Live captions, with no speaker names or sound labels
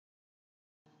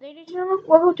Ladies and gentlemen,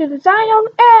 welcome to the Zion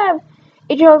M.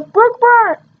 It's your host Brooke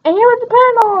Byrne, and here with the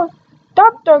panel,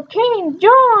 Dr. King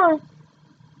John,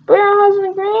 Brown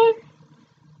Husband Green,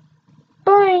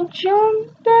 Brian Chilton,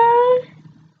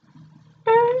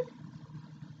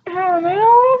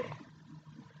 Hello,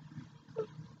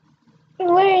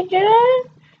 Lady Jen,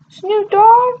 Snoop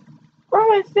Dogg,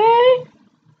 Robert Thing,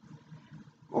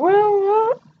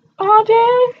 Will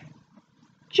Houghton,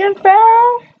 Jim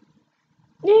Farrell,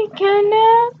 Nick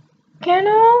Cannon,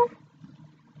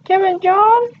 Kevin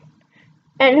John,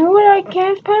 and who would I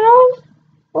cast panels?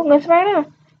 Well, let's find out.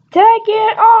 Take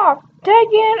it off! Take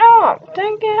it off!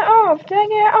 Take it off!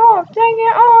 Take it off! Take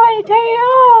it off! Take it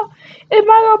off! It's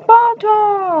Michael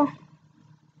Barton!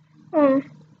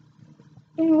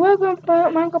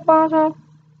 Welcome, Michael Barton.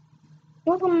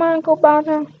 Welcome, Michael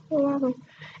Barton. You're welcome.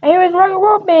 And here is Rock and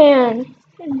Roll Band.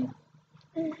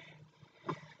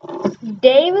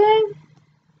 David.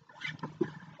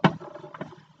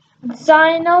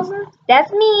 Zion Nelson.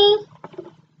 That's me.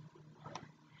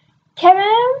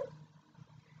 Kevin.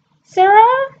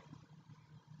 Sarah.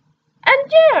 And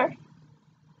Jer.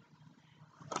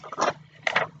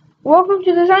 Welcome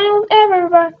to the Zion M,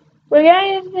 everybody. We're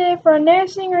going today for our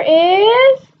next singer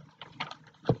is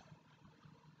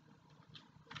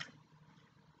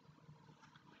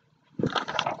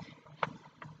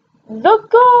the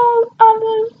Gold of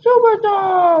the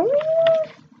Superdome.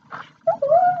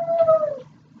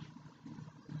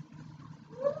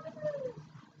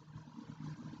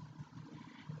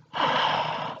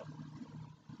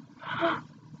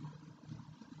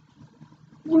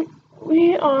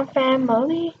 We are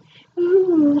family.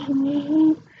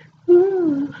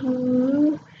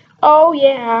 Oh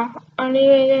yeah, I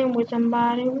need to be with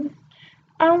somebody.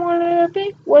 I want to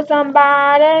be with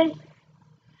somebody.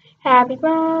 Happy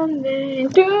birthday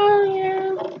to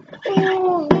you.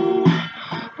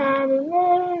 Happy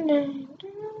birthday to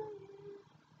you.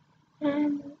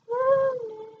 Happy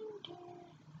birthday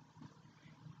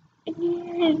to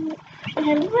you.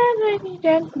 Happy birthday,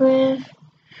 God bless.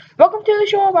 Welcome to the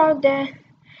show about that.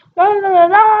 La la la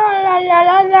la la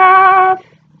la la.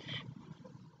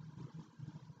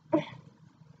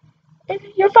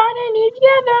 You're finding you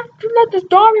together to let the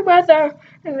stormy weather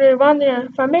and the wonder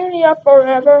familiar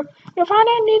forever. You're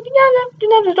finding you together to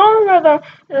let the stormy weather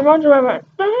and the wonder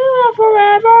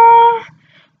forever.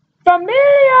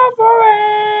 Familiar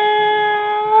forever.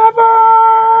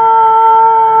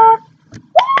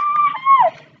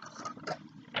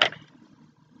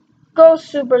 Go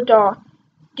Super Dog.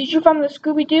 Did you find the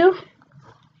Scooby Doo?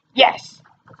 Yes.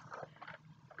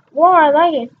 Well, I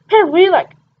like it.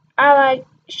 I like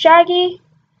Shaggy,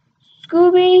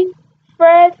 Scooby,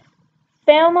 Fred,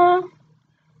 Velma,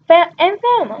 and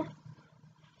Velma.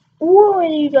 Ooh,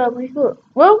 you got pretty cool.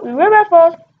 Well, we're right back,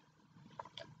 folks.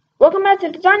 Welcome back to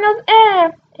the Dinos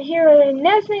app. And here the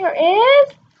next singer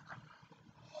is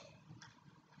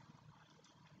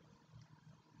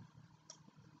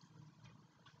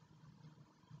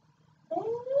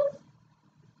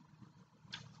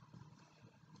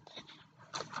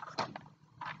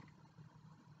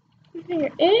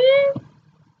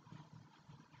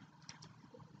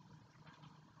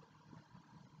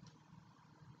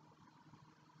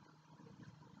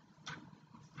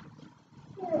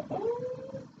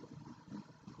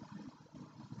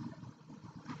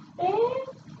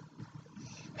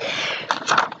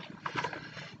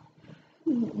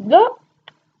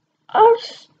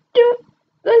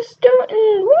the student.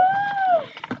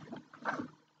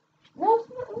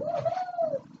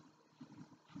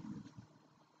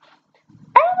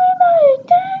 Everybody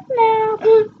dance now.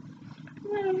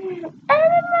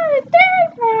 Everybody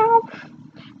dance now.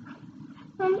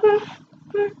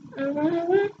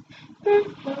 Everybody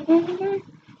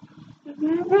dance now.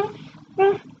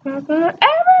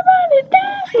 Everybody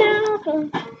dance now.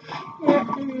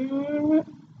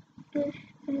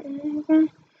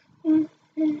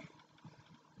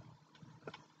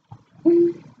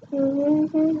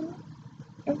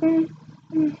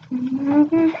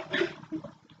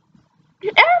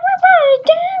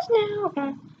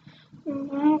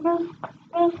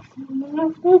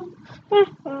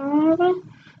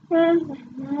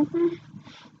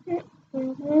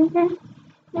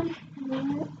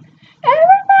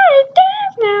 Everybody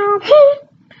dance now.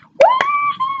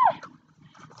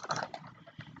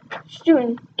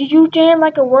 Student, did you jam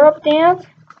like a world dance?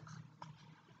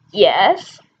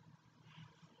 Yes.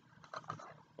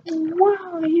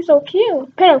 Wow, he's so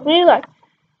cute. Really like.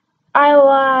 I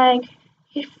like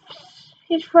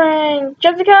his friend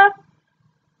Jessica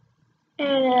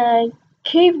and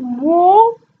Kate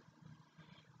Wall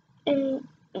and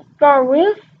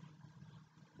Garwin,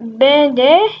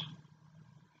 Bande,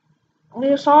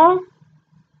 little song.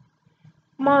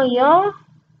 Maria,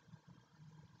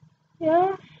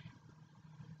 yeah,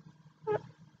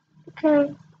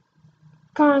 can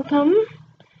come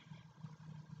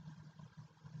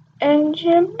and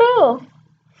shampoo.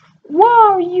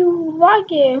 Wow, you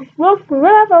like it? Well,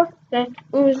 whatever. Then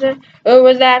who was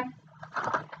that?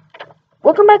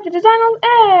 Welcome back to Design on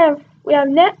Ave. We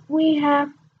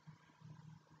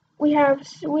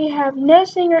have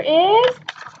next singer is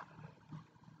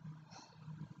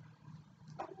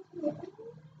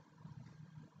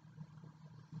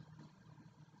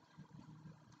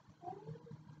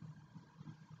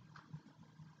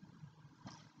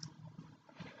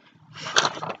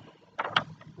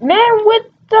Man with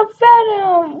the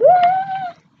Venom. Woo!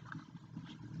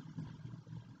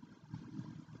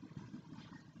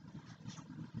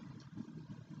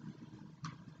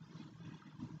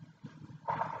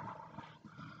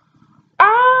 I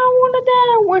wanna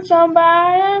dance with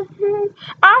somebody.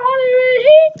 I wanna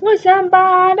eat with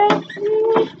somebody.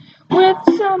 With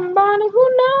somebody who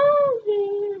knows me.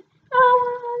 I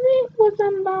wanna eat with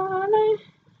somebody.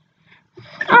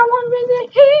 I wanna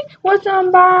eat with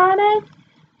somebody.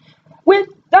 With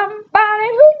somebody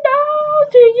who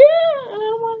knows you. I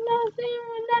wanna sing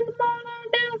with that water,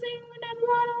 dancing with that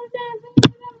water, dancing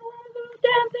with that water,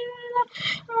 dancing with that water, dancing with that.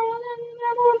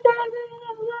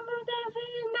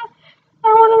 I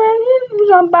wanna be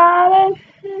somebody,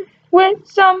 with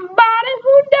somebody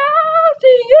who knows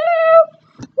you.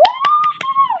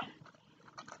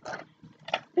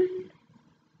 Woo!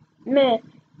 Man,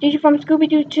 did you from Scooby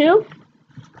Doo too?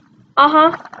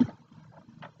 Uh-huh.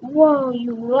 Whoa,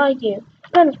 you like it.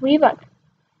 That is really like.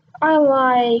 I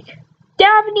like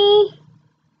Daphne,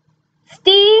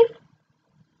 Steve,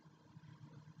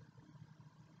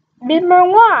 Big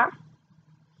Manoir.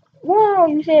 Whoa,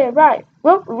 you said it right.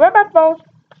 Well, right back, folks.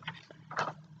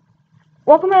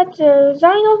 Welcome back to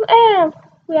Zinos F.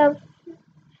 We have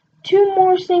two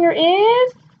more singer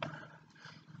is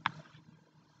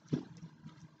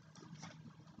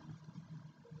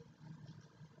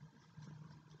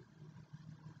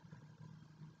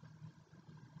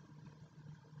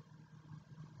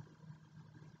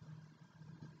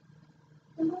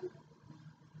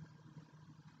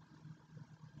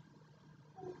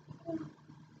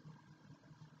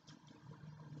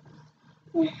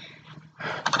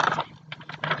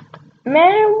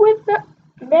man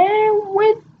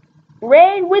with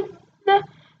red with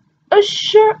the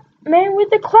shirt, man with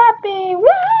the clapping.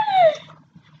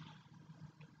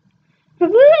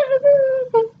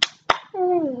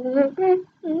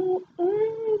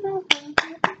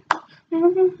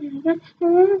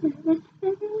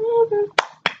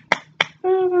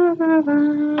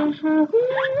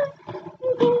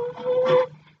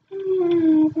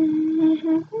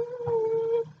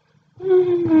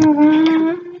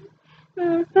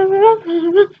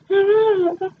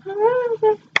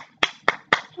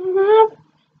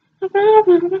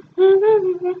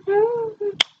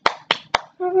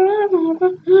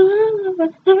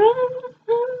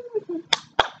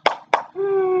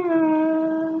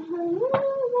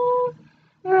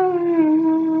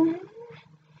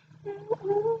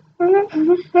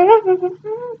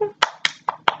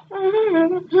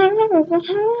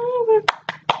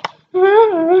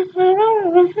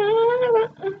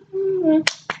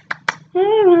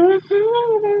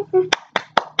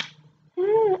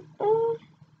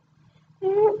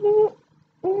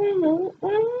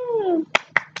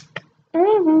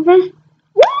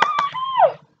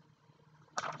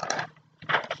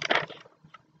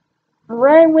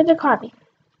 Ran with the copy.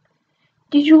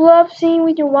 Did you love singing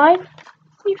with your wife?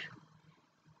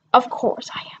 Of course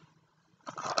I am.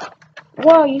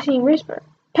 Well, you sing whisper.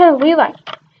 Kind of really like.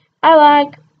 I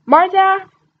like Martha,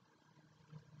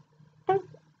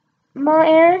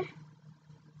 Mar,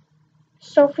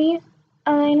 Sophie,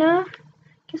 Elena,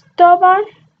 Cristobal,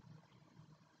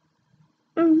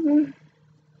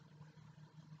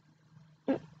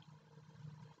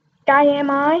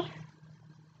 Diamai,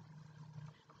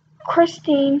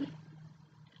 Christine,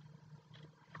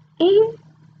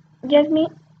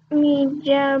 Jasmine,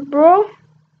 Jabro,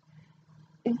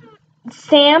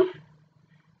 Sam,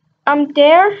 I'm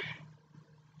there,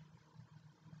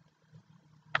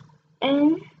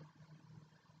 and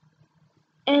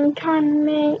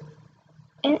Carmen,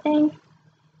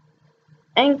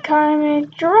 and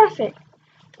Carmen Jurassic.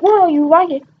 Whoa, you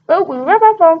like it? Oh, we're right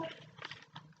back.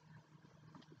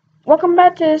 Welcome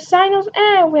back to Signals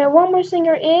and where one more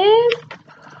singer is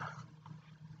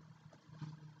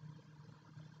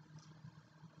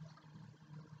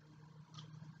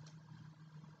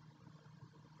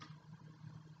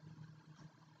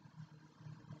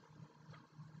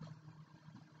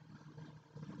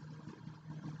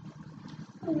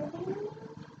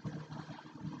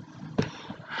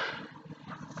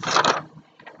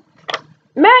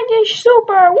Maggie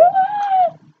Super! What?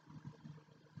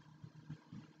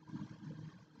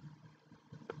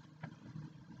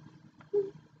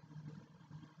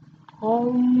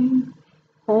 Home,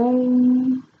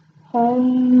 home,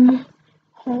 home,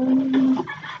 home,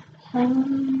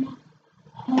 home,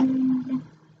 home,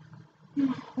 home,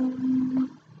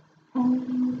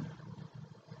 home,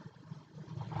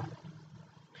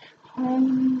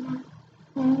 home,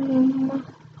 home,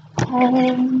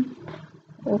 home,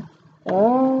 home,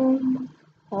 home,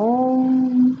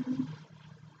 home.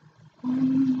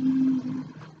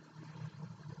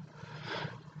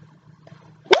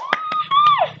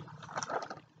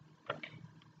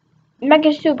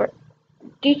 Mega Super,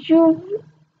 did you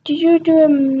do a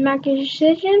mega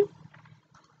decision?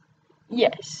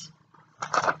 Yes.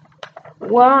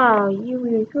 Wow, you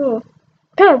really cool.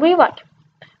 Kind of really like.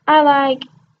 I like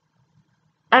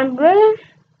umbrella,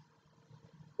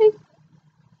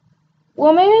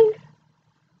 woman,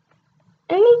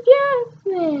 and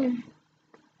Jasmine.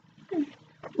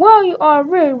 Well, you are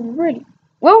really, really.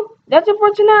 Well, that's it for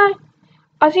tonight.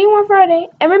 I'll see you on Friday.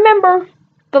 And remember,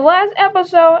 the last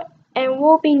episode and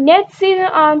will be next season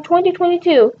on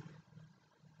 2022.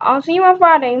 I'll see you on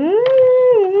Friday.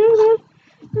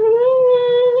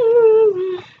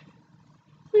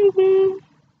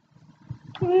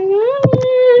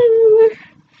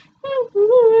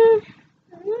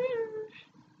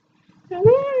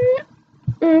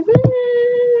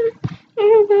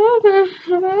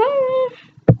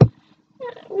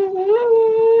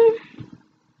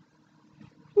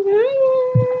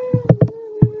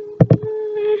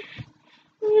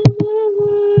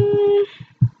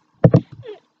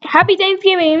 Happy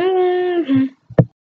Thanksgiving.